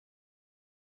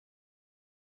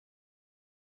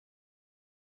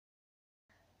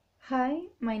Hi,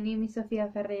 my name is Sofía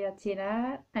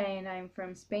and I'm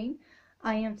from Spain.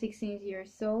 I am 16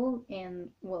 years old and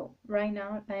right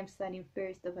now I'm studying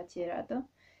first of bachillerato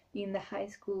in the high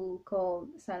school called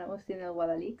San Agustín del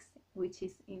Guadalix, which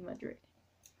is in Madrid.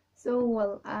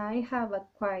 I have a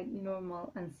quite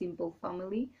normal and simple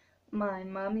family. My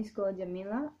mom is called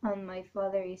Jamila and my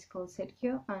father is called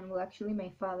Sergio, and actually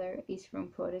my father is from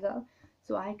Portugal,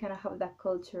 so I kind of have that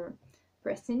culture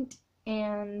present.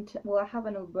 And I have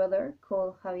an older brother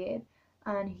called Javier,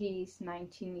 and he's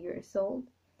 19 years old.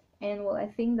 And I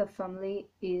think the family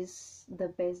is the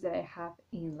best that I have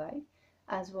in life,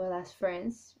 as well as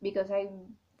friends, because I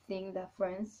think that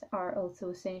friends are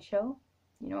also essential.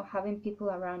 Having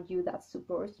people around you that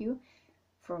support you,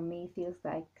 for me, feels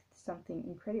like something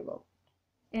incredible.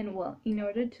 And in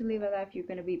order to live a life you're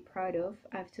going to be proud of,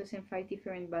 I've chosen 5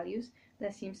 different values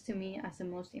that seems to me as the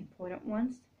most important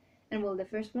ones. And the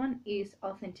first one is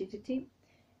authenticity.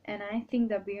 And I think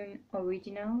that being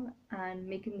original and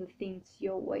making the things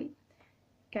your way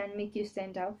can make you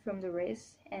stand out from the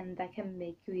rest, and that can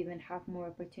make you even have more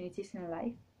opportunities in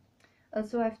life.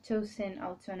 Also, I've chosen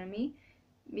autonomy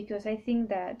because I think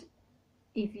that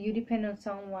if you depend on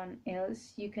someone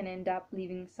else, you can end up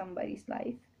living somebody's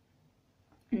life,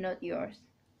 not yours.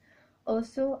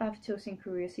 Also, I've chosen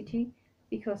curiosity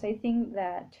because I think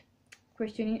that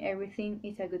questioning everything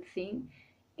is a good thing,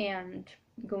 and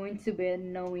going to bed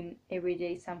knowing every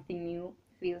day something new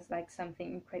feels like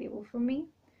something incredible for me.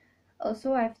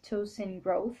 Also, I've chosen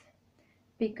growth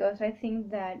because I think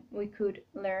that we could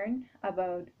learn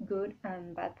about good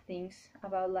and bad things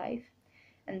about life,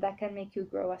 and that can make you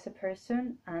grow as a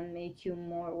person and make you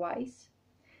more wise.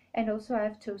 And also,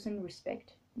 I've chosen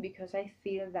respect because I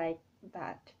feel like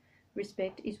that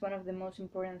respect is one of the most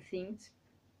important things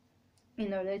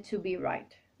in order to be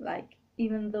right. Like,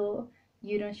 even though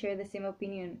you don't share the same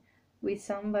opinion with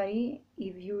somebody,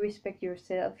 if you respect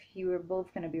yourself, you are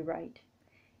both gonna be right.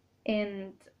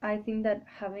 And I think that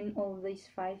having all these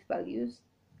 5 values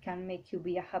can make you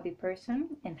be a happy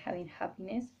person, and having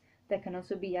happiness, that can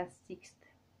also be a 6th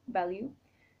value.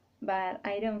 But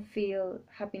I don't feel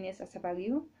happiness as a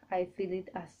value, I feel it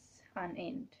as an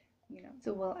end.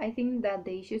 I think that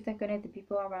the issues that connect the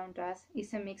people around us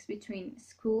is a mix between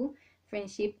school,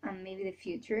 friendship, and maybe the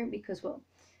future, because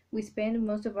we spend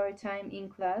most of our time in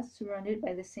class surrounded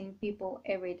by the same people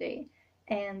every day,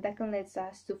 and that can lead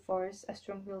us to force a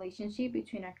strong relationship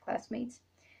between our classmates.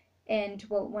 And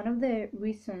one of the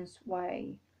reasons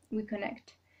why we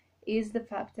connect is the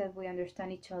fact that we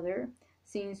understand each other,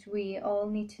 since we all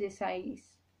need to decide,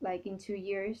 like in 2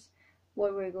 years,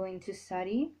 what we're going to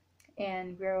study,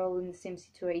 and we're all in the same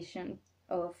situation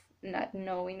of not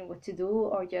knowing what to do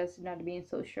or just not being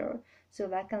so sure. So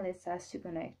that can lead us to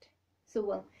connect.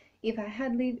 If I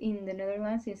had lived in the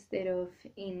Netherlands instead of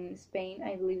in Spain,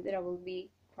 I believe that I would be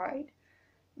quite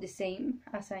the same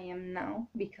as I am now,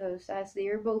 because as they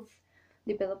are both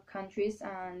developed countries,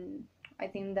 and I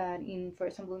think that for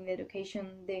example, in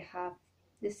education, they have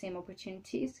the same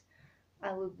opportunities,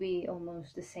 I would be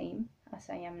almost the same as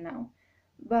I am now.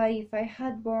 But if I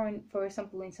had born, for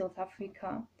example, in South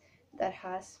Africa, that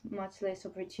has much less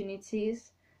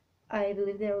opportunities, I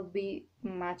believe that would be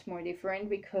much more different,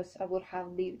 because I would have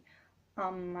lived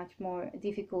a much more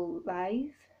difficult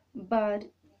life. But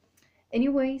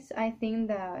anyways, I think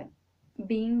that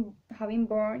having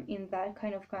born in that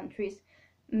kind of countries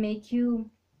make you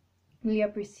really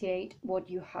appreciate what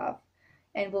you have.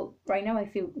 And right now I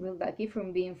feel real lucky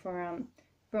from being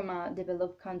from a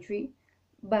developed country.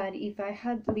 But if I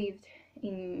had lived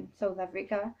in South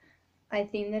Africa, I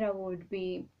think that I would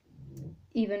be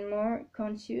even more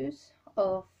conscious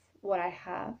of what I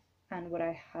have and what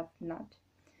I have not,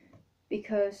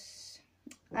 because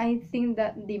I think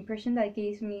that the impression that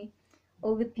gives me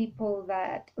all the people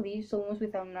that lives almost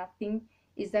without nothing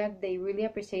is that they really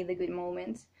appreciate the good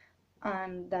moments,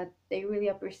 and that they really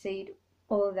appreciate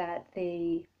all that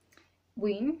they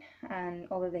win and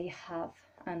all that they have,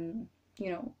 and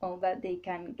all that they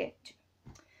can get to.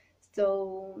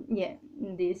 So yeah,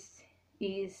 this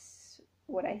is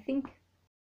what I think.